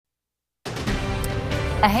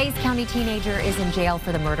A Hays County teenager is in jail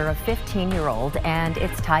for the murder of 15-year-old, and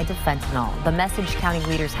it's tied to fentanyl. The message county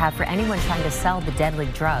leaders have for anyone trying to sell the deadly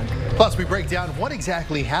drug. Plus, we break down what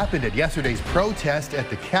exactly happened at yesterday's protest at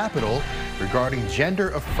the Capitol regarding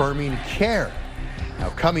gender-affirming care.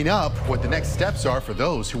 Now, coming up, what the next steps are for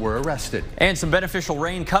those who were arrested. And some beneficial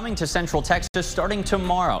rain coming to central Texas starting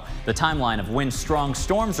tomorrow. The timeline of when strong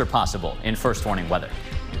storms are possible in first warning weather.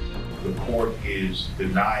 The court is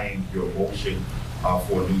denying your motion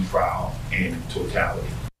for a new trial in totality.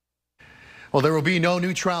 Well, there will be no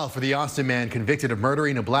new trial for the Austin man convicted of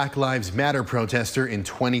murdering a Black Lives Matter protester in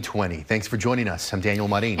 2020. Thanks for joining us. I'm Daniel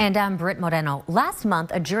Marin. And I'm Britt Moreno. Last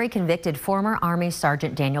month, a jury convicted former Army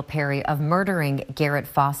Sergeant Daniel Perry of murdering Garrett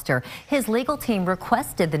Foster. His legal team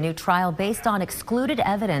requested the new trial based on excluded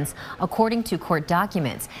evidence, according to court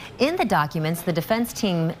documents. In the documents, the defense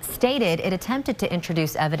team stated it attempted to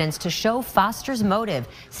introduce evidence to show Foster's motive,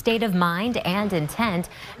 state of mind, and intent.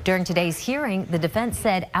 During today's hearing, the defense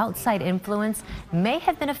said outside influence may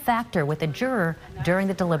have been a factor with a juror during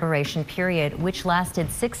the deliberation period, which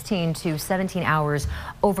lasted 16 to 17 hours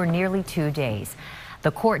over nearly 2 days. The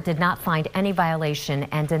court did not find any violation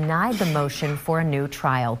and denied the motion for a new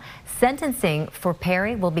trial. Sentencing for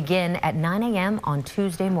Perry will begin at 9 a.m. on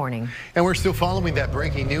Tuesday morning. And we're still following that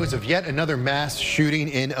breaking news of yet another mass shooting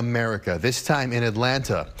in America, this time in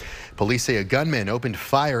Atlanta. Police say a gunman opened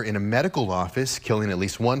fire in a medical office, killing at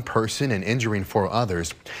least one person and injuring 4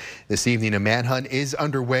 others. This evening, a manhunt is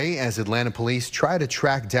underway as Atlanta police try to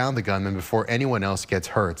track down the gunman before anyone else gets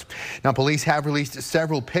hurt. Now, police have released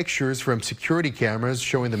several pictures from security cameras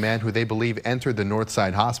showing the man who they believe entered the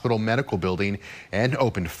Northside Hospital medical building and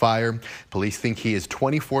opened fire. Police think he is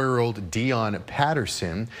 24-year-old Dion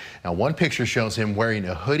Patterson. Now, one picture shows him wearing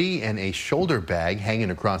a hoodie and a shoulder bag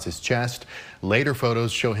hanging across his chest. Later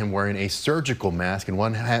photos show him wearing a surgical mask. In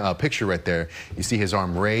one picture right there, you see his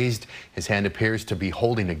arm raised. His hand appears to be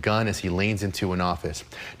holding a gun as he leans into an office.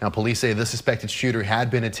 Now, police say the suspected shooter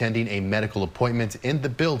had been attending a medical appointment in the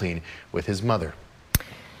building with his mother.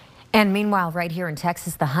 And meanwhile, right here in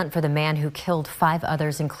Texas, the hunt for the man who killed 5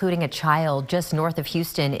 others, including a child just north of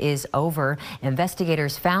Houston, is over.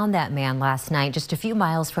 Investigators found that man last night just a few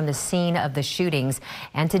miles from the scene of the shootings,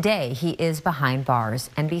 and today he is behind bars.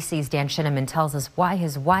 NBC's Dan Shinneman tells us why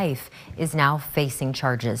his wife is now facing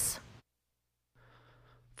charges.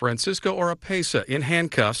 Francisco Oropesa in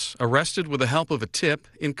handcuffs, arrested with the help of a tip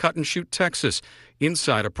in Cut-and-Shoot, Texas.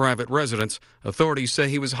 Inside a private residence, authorities say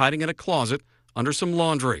he was hiding in a closet under some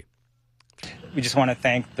laundry. We just want to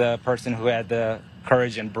thank the person who had the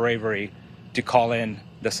courage and bravery to call in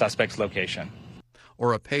the suspect's location.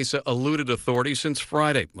 Oropesa eluded authorities since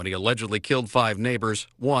Friday when he allegedly killed 5 neighbors,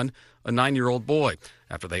 one a 9-year-old boy,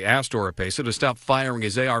 after they asked Oropesa to stop firing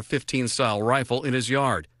his AR-15 style rifle in his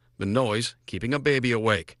yard, the noise keeping a baby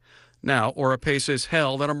awake. Now Oropesa is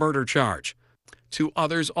held on a murder charge. 2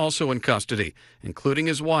 others also in custody, including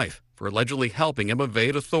his wife, for allegedly helping him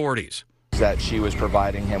evade authorities. That she was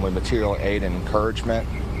providing him with material aid and encouragement,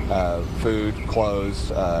 food, clothes,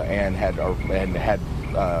 and had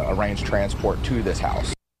arranged transport to this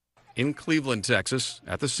house. In Cleveland, Texas,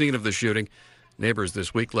 at the scene of the shooting, neighbors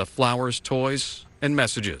this week left flowers, toys, and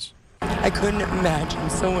messages. I couldn't imagine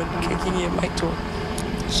someone kicking in my door,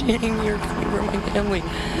 chanting, "You're coming for my family."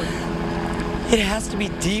 It has to be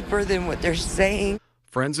deeper than what they're saying.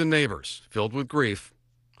 Friends and neighbors filled with grief,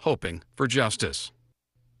 hoping for justice.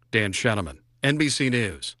 Dan Shinneman, NBC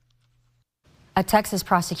News. A Texas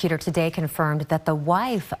prosecutor today confirmed that the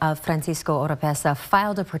wife of Francisco Oropesa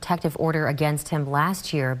filed a protective order against him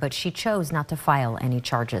last year, but she chose not to file any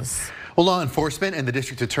charges. Well, law enforcement and the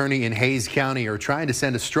district attorney in Hays County are trying to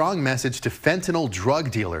send a strong message to fentanyl drug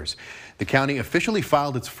dealers. The county officially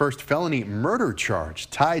filed its first felony murder charge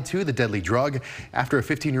tied to the deadly drug after a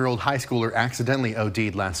 15-year-old high schooler accidentally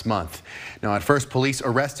OD'd last month. Now, at first, police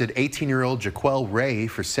arrested 18-year-old Jaquel Ray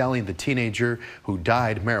for selling the teenager who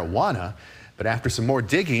died marijuana. But after some more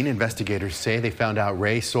digging, investigators say they found out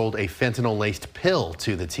Ray sold a fentanyl-laced pill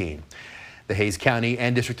to the teen. The Hays County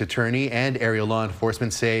and district attorney and area law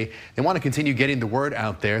enforcement say they want to continue getting the word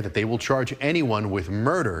out there that they will charge anyone with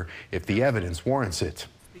murder if the evidence warrants it.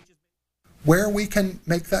 Where we can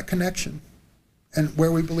make that connection and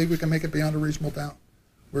where we believe we can make it beyond a reasonable doubt,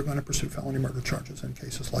 we're going to pursue felony murder charges in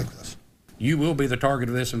cases like this. You will be the target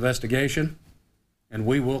of this investigation, and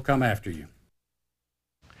we will come after you.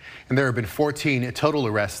 And there have been 14 total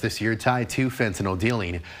arrests this year tied to fentanyl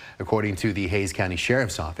dealing, according to the Hays County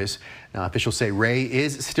Sheriff's Office. Now, officials say Ray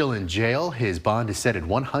is still in jail. His bond is set at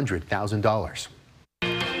 $100,000.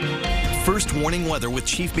 First warning weather with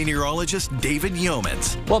Chief Meteorologist David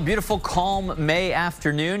Yeomans. Well, beautiful, calm May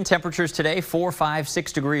afternoon. Temperatures today 4, 5,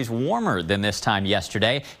 6 degrees warmer than this time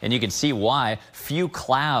yesterday. And you can see why. Few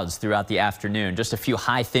clouds throughout the afternoon. Just a few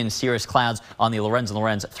high, thin, cirrus clouds on the Lorenz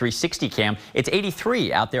 360 cam. It's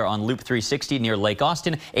 83 out there on Loop 360 near Lake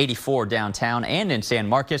Austin, 84 downtown and in San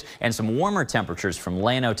Marcos, and some warmer temperatures from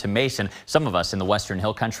Llano to Mason. Some of us in the Western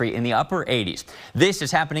Hill Country in the upper 80s. This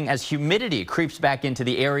is happening as humidity creeps back into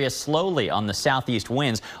the area slowly on the southeast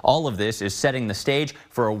winds. All of this is setting the stage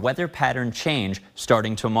for a weather pattern change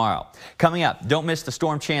starting tomorrow. Coming up, don't miss the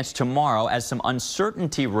storm chance tomorrow as some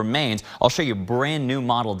uncertainty remains. I'll show you brand new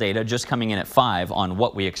model data just coming in at 5 on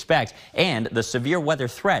what we expect and the severe weather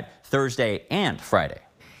threat Thursday and Friday.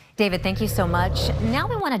 David, thank you so much. Now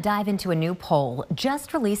we want to dive into a new poll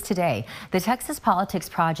just released today. The Texas Politics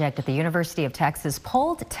Project at the University of Texas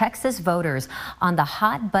polled Texas voters on the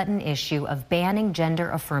hot button issue of banning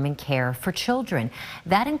gender affirming care for children.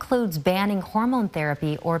 That includes banning hormone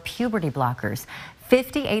therapy or puberty blockers.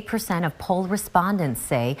 58% of polled respondents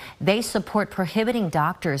say they support prohibiting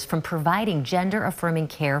doctors from providing gender-affirming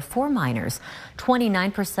care for minors.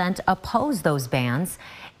 29% oppose those bans.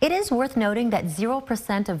 It is worth noting that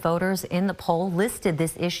 0% of voters in the poll listed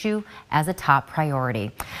this issue as a top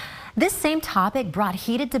priority. This same topic brought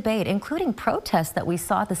heated debate, including protests that we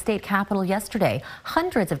saw at the state capitol yesterday.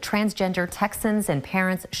 Hundreds of transgender Texans and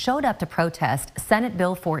parents showed up to protest Senate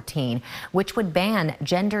Bill 14, which would ban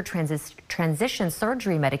gender transition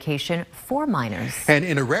surgery medication for minors. And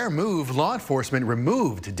in a rare move, law enforcement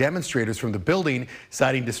removed demonstrators from the building,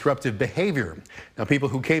 citing disruptive behavior. Now, people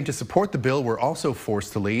who came to support the bill were also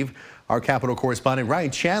forced to leave. Our Capitol correspondent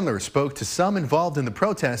Ryan Chandler spoke to some involved in the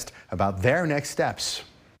protest about their next steps.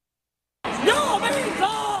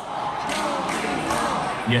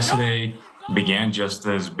 Yesterday began just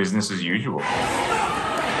as business as usual.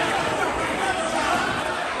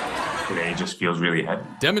 Today just feels really heavy.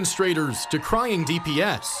 Demonstrators decrying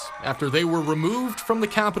DPS after they were removed from the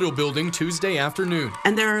Capitol building Tuesday afternoon.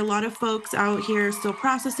 And there are a lot of folks out here still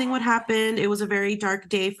processing what happened. It was a very dark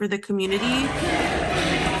day for the community.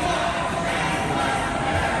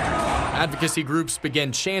 Advocacy groups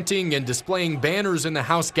began chanting and displaying banners in the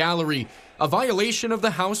House gallery, a violation of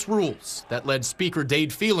the House rules that led Speaker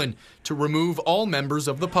Dade Phelan to remove all members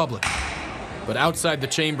of the public. But outside the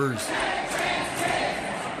chambers,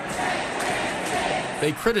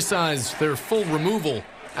 they criticized their full removal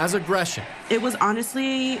as aggression. It was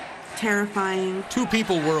honestly terrifying. 2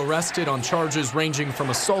 people were arrested on charges ranging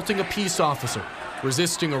from assaulting a peace officer,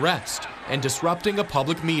 resisting arrest, and disrupting a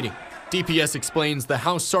public meeting. DPS explains the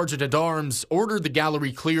House Sergeant-at-Arms ordered the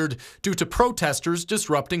gallery cleared due to protesters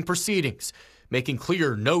disrupting proceedings, making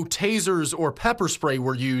clear no tasers or pepper spray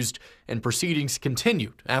were used, and proceedings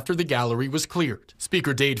continued after the gallery was cleared.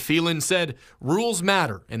 Speaker Dade Phelan said, "Rules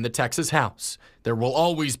matter in the Texas House. There will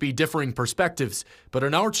always be differing perspectives, but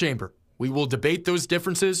in our chamber, we will debate those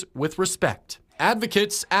differences with respect."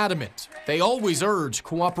 Advocates adamant they always urge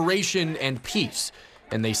cooperation and peace,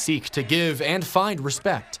 and they seek to give and find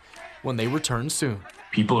respect when they return soon.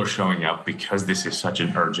 People are showing up because this is such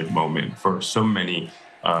an urgent moment for so many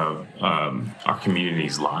of our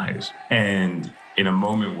community's lives. And in a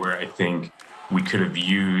moment where I think we could have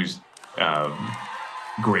used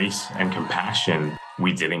grace and compassion,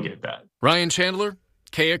 we didn't get that. Ryan Chandler,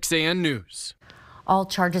 KXAN News. All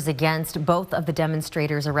charges against both of the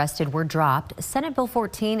demonstrators arrested were dropped. Senate Bill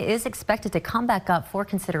 14 is expected to come back up for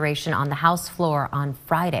consideration on the House floor on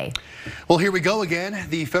Friday. Well, here we go again.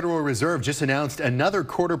 The Federal Reserve just announced another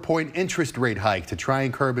quarter-point interest rate hike to try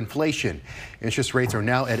and curb inflation. Interest rates are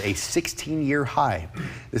now at a 16-year high.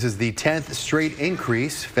 This is the 10th straight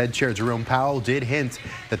increase. Fed Chair Jerome Powell did hint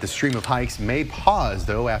that the stream of hikes may pause,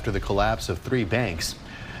 though, after the collapse of 3 banks.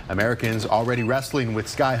 Americans already wrestling with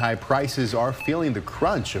sky-high prices are feeling the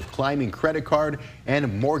crunch of climbing credit card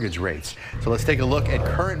and mortgage rates. So let's take a look at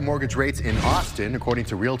current mortgage rates in Austin. According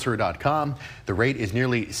to Realtor.com, the rate is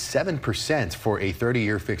nearly 7% for a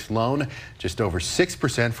 30-year fixed loan, just over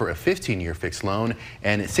 6% for a 15-year fixed loan,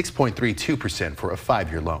 and 6.32% for a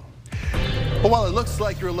 5-year loan. Well, while it looks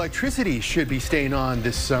like your electricity should be staying on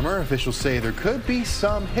this summer, officials say there could be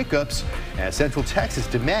some hiccups as Central Texas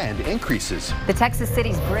demand increases. The Texas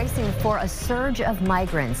city's bracing for a surge of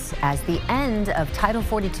migrants as the end of Title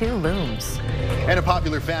 42 looms. And a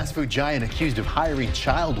popular fast food giant accused of hiring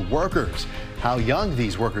child workers. How young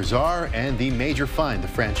these workers are and the major fine the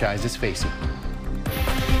franchise is facing.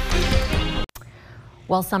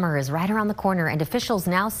 Well, summer is right around the corner, and officials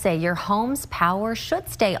now say your home's power should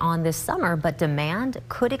stay on this summer, but demand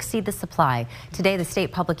could exceed the supply. Today, the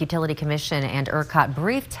State Public Utility Commission and ERCOT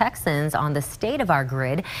briefed Texans on the state of our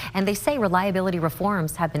grid, and they say reliability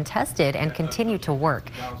reforms have been tested and continue to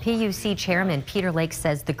work. PUC Chairman Peter Lake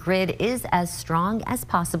says the grid is as strong as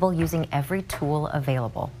possible using every tool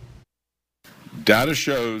available. Data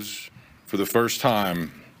shows for the first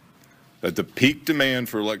time that the peak demand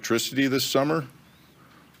for electricity this summer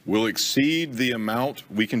will exceed the amount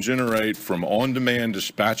we can generate from on-demand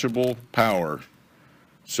dispatchable power,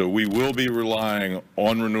 so we will be relying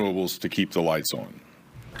on renewables to keep the lights on.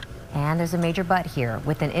 And there's a major but here.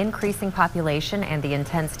 With an increasing population and the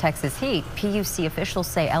intense Texas heat, PUC officials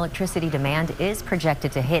say electricity demand is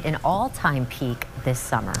projected to hit an all-time peak this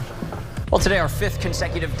summer. Well, today our 5th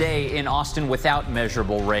consecutive day in Austin without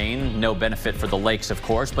measurable rain. No benefit for the lakes, of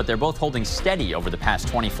course, but they're both holding steady over the past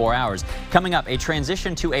 24 hours. Coming up, a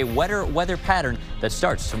transition to a wetter weather pattern that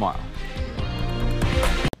starts tomorrow.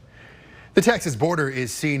 The Texas border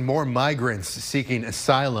is seeing more migrants seeking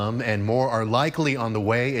asylum, and more are likely on the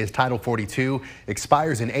way as Title 42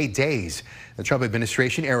 expires in 8 days. The Trump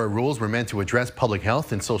administration era rules were meant to address public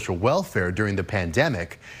health and social welfare during the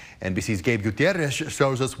pandemic. NBC's Gabe Gutierrez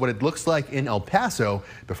shows us what it looks like in El Paso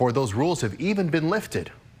before those rules have even been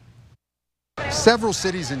lifted. Several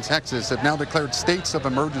cities in Texas have now declared states of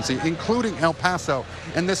emergency, including El Paso,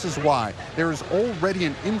 and this is why. There is already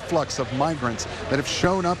an influx of migrants that have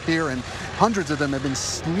shown up here, and hundreds of them have been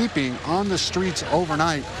sleeping on the streets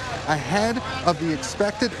overnight ahead of the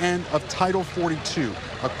expected end of Title 42,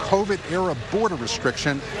 a COVID-era border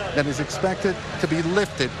restriction that is expected to be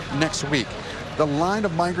lifted next week. The line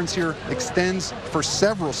of migrants here extends for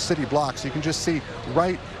several city blocks. You can just see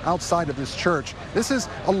right outside of this church. This is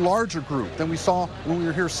a larger group than we saw when we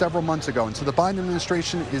were here several months ago. And so the Biden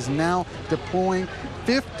administration is now deploying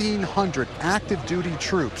 1,500 active duty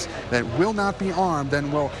troops that will not be armed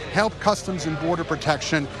and will help Customs and Border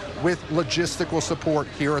Protection with logistical support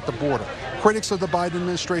here at the border. Critics of the Biden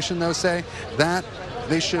administration, though, say that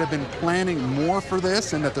they should have been planning more for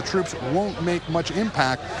this and that the troops won't make much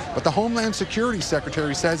impact. But the Homeland Security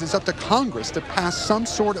Secretary says it's up to Congress to pass some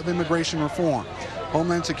sort of immigration reform.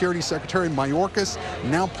 Homeland Security Secretary Mayorkas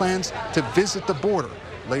now plans to visit the border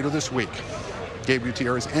later this week. Gabe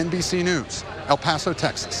Gutierrez, NBC News, El Paso,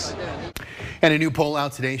 Texas. And a new poll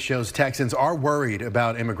out today shows Texans are worried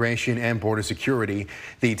about immigration and border security.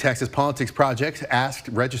 The Texas Politics Project asked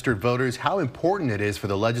registered voters how important it is for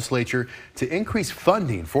the legislature to increase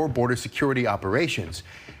funding for border security operations.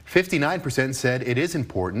 59% said it is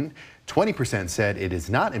important, 20% said it is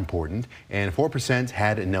not important, and 4%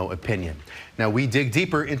 had no opinion. Now we dig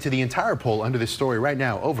deeper into the entire poll under this story right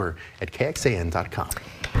now over at KXAN.com.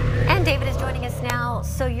 And David is joining us now.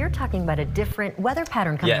 So you're talking about a different weather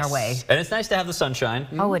pattern coming our way. And it's nice to have the sunshine.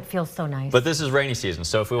 Oh, it feels so nice. But this is rainy season,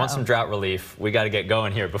 so if we want some drought relief, we got to get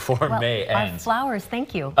going here before May ends. Our flowers,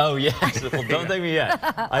 thank you. Oh, yes. Well, don't thank me yet.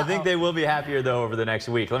 I think they will be happier, though, over the next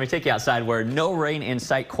week. Let me take you outside where no rain in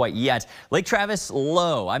sight quite yet. Lake Travis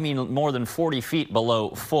low. I mean, more than 40 feet below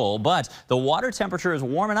full. But the water temperature is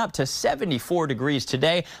warming up to 74 degrees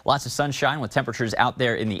today. Lots of sunshine with temperatures out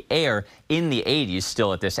there in the air in the 80s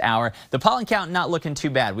still at this hour. The pollen count not looking too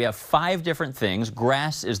bad. We have 5 different things.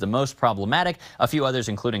 Grass is the most problematic. A few others,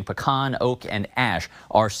 including pecan, oak, and ash,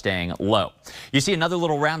 are staying low. You see another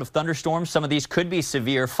little round of thunderstorms. Some of these could be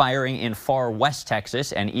severe, firing in far west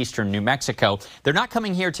Texas and eastern New Mexico. They're not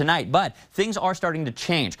coming here tonight, but things are starting to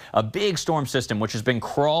change. A big storm system, which has been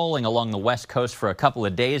crawling along the west coast for a couple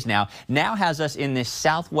of days now has us in this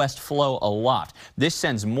southwest flow a lot. This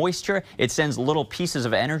sends moisture. It sends little pieces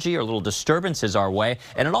of energy or little disturbances our way,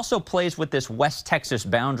 and it also plays with this West Texas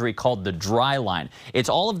boundary called the dry line. It's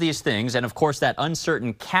all of these things, and of course that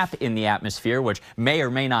uncertain cap in the atmosphere, which may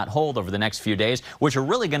or may not hold over the next few days, which are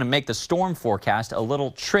really going to make the storm forecast a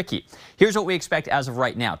little tricky. Here's what we expect as of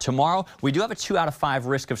right now. Tomorrow, we do have a 2 out of 5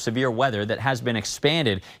 risk of severe weather that has been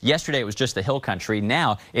expanded. Yesterday, it was just the hill country.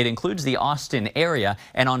 Now, it includes the Austin area.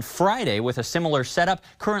 And on Friday, with a similar setup,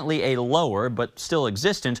 currently a lower but still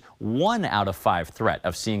existent 1 out of 5 threat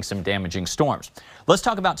of seeing some damaging storms. Let's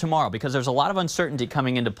talk about tomorrow because there's a lot of uncertainty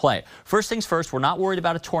coming into play. First things first, we're not worried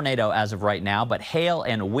about a tornado as of right now, but hail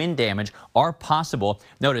and wind damage are possible.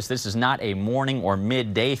 Notice this is not a morning or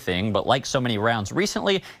midday thing, but like so many rounds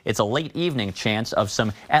recently, it's a late evening chance of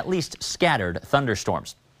some at least scattered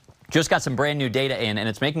thunderstorms. Just got some brand new data in, and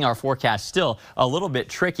it's making our forecast still a little bit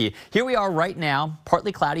tricky. Here we are right now,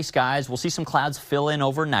 partly cloudy skies. We'll see some clouds fill in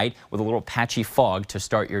overnight with a little patchy fog to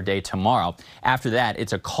start your day tomorrow. After that,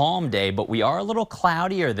 it's a calm day, but we are a little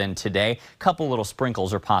cloudier than today. A couple little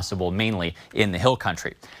sprinkles are possible, mainly in the hill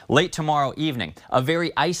country. Late tomorrow evening, a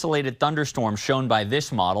very isolated thunderstorm shown by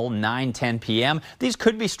this model, 9:10 p.m. These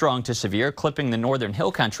could be strong to severe, clipping the northern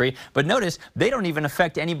hill country, but notice they don't even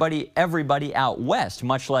affect everybody out west,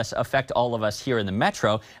 much less affect all of us here in the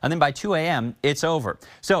metro. And then by 2 a.m., it's over.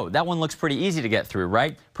 So that one looks pretty easy to get through,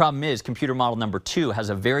 right? Problem is, computer model number 2 has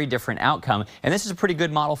a very different outcome, and this is a pretty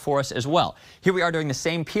good model for us as well. Here we are during the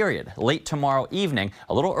same period, late tomorrow evening.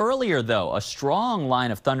 A little earlier, though, a strong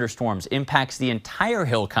line of thunderstorms impacts the entire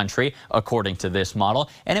hill country, according to this model,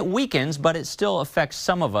 and it weakens, but it still affects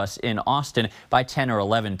some of us in Austin by 10 or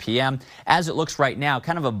 11 p.m. As it looks right now,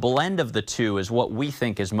 kind of a blend of the two is what we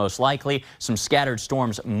think is most likely. Some scattered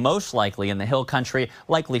storms most likely in the hill country,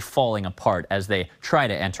 likely falling apart as they try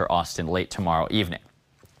to enter Austin late tomorrow evening.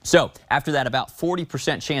 So after that, about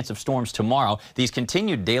 40% chance of storms tomorrow. These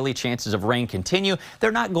continued daily chances of rain continue.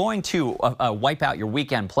 They're not going to wipe out your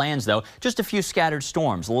weekend plans, though. Just a few scattered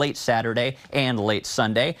storms late Saturday and late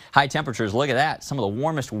Sunday. High temperatures, look at that. Some of the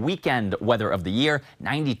warmest weekend weather of the year,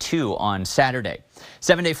 92 on Saturday.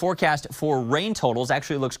 7-day forecast for rain totals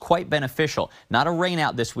actually looks quite beneficial. Not a rain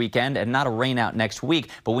out this weekend and not a rain out next week.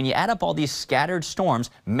 But when you add up all these scattered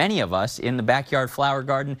storms, many of us in the backyard flower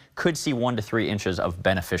garden could see 1 to 3 inches of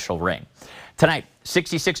beneficial rain. Tonight,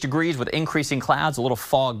 66 degrees with increasing clouds, a little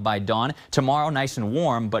fog by dawn. Tomorrow, nice and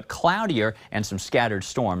warm, but cloudier and some scattered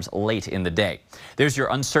storms late in the day. There's your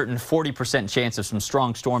uncertain 40% chance of some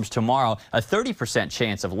strong storms tomorrow, a 30%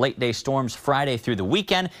 chance of late day storms Friday through the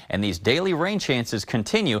weekend, and these daily rain chances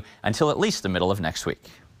continue until at least the middle of next week.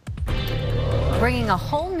 Bringing a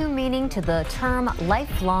whole new meaning to the term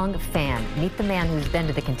lifelong fan. Meet the man who's been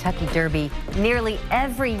to the Kentucky Derby nearly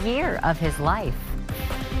every year of his life.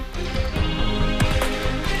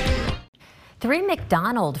 3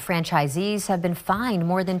 McDonald's franchisees have been fined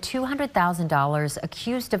more than $200,000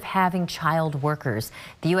 accused of having child workers.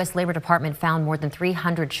 The U.S. Labor Department found more than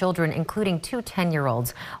 300 children, including 2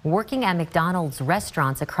 10-year-olds, working at McDonald's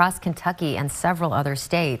restaurants across Kentucky and several other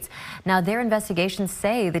states. Now, their investigations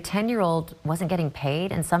say the 10-year-old wasn't getting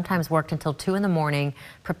paid and sometimes worked until 2 in the morning,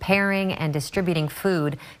 preparing and distributing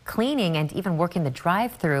food, cleaning, and even working the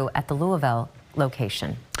drive-thru at the Louisville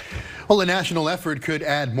location. Well, a national effort could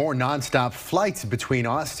add more nonstop flights between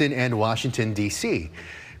Austin and Washington, D.C.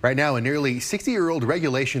 Right now, a nearly 60-year-old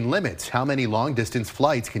regulation limits how many long-distance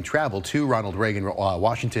flights can travel to Ronald Reagan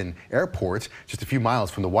Washington Airport, just a few miles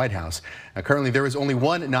from the White House. Now, currently, there is only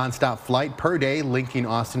 1 nonstop flight per day linking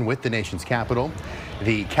Austin with the nation's capital.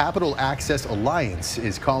 The Capital Access Alliance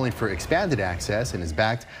is calling for expanded access and is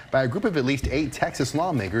backed by a group of at least 8 Texas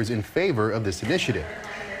lawmakers in favor of this initiative.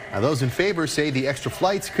 Now, those in favor say the extra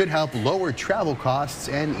flights could help lower travel costs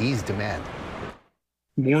and ease demand.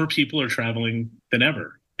 More people are traveling than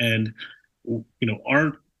ever. And,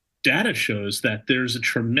 our data shows that there's a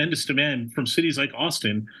tremendous demand from cities like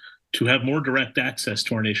Austin to have more direct access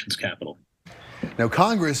to our nation's capital. Now,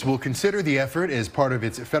 Congress will consider the effort as part of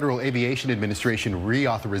its Federal Aviation Administration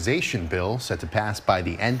reauthorization bill set to pass by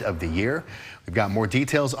the end of the year. We've got more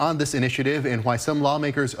details on this initiative and why some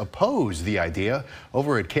lawmakers oppose the idea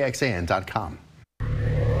over at KXAN.com.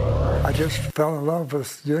 I just fell in love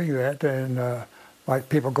with doing that, and like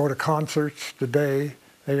people go to concerts today,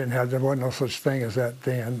 there wasn't no such thing as that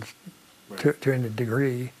then, to any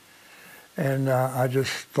degree, and I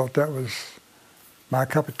just thought that was my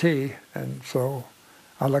cup of tea, and so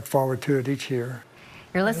I look forward to it each year.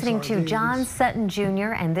 You're listening to John Sutton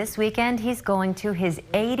Jr., and this weekend he's going to his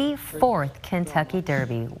 84th Kentucky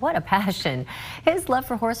Derby. What a passion. His love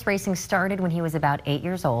for horse racing started when he was about 8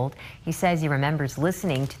 years old. He says he remembers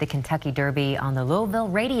listening to the Kentucky Derby on the Louisville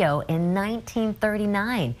radio in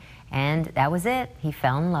 1939. And that was it. He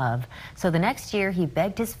fell in love. So the next year, he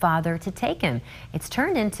begged his father to take him. It's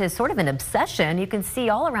turned into sort of an obsession. You can see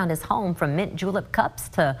all around his home, from mint julep cups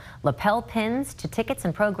to lapel pins to tickets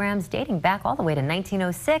and programs dating back all the way to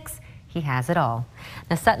 1906. He has it all.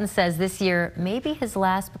 Now, Sutton says this year may be his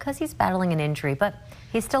last because he's battling an injury, but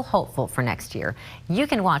he's still hopeful for next year. You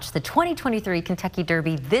can watch the 2023 Kentucky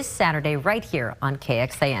Derby this Saturday right here on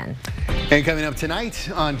KXAN. And coming up tonight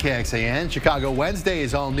on KXAN, Chicago Wednesday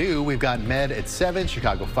is all new. We've got Med at 7,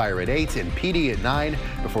 Chicago Fire at 8, and PD at 9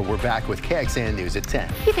 before we're back with KXAN News at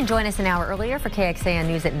 10. You can join us an hour earlier for KXAN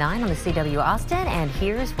News at 9 on the CW Austin, and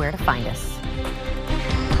here's where to find us.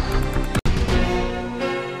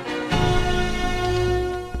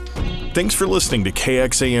 Thanks for listening to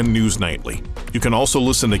KXAN News Nightly. You can also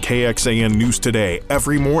listen to KXAN News Today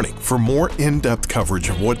every morning for more in-depth coverage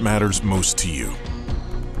of what matters most to you.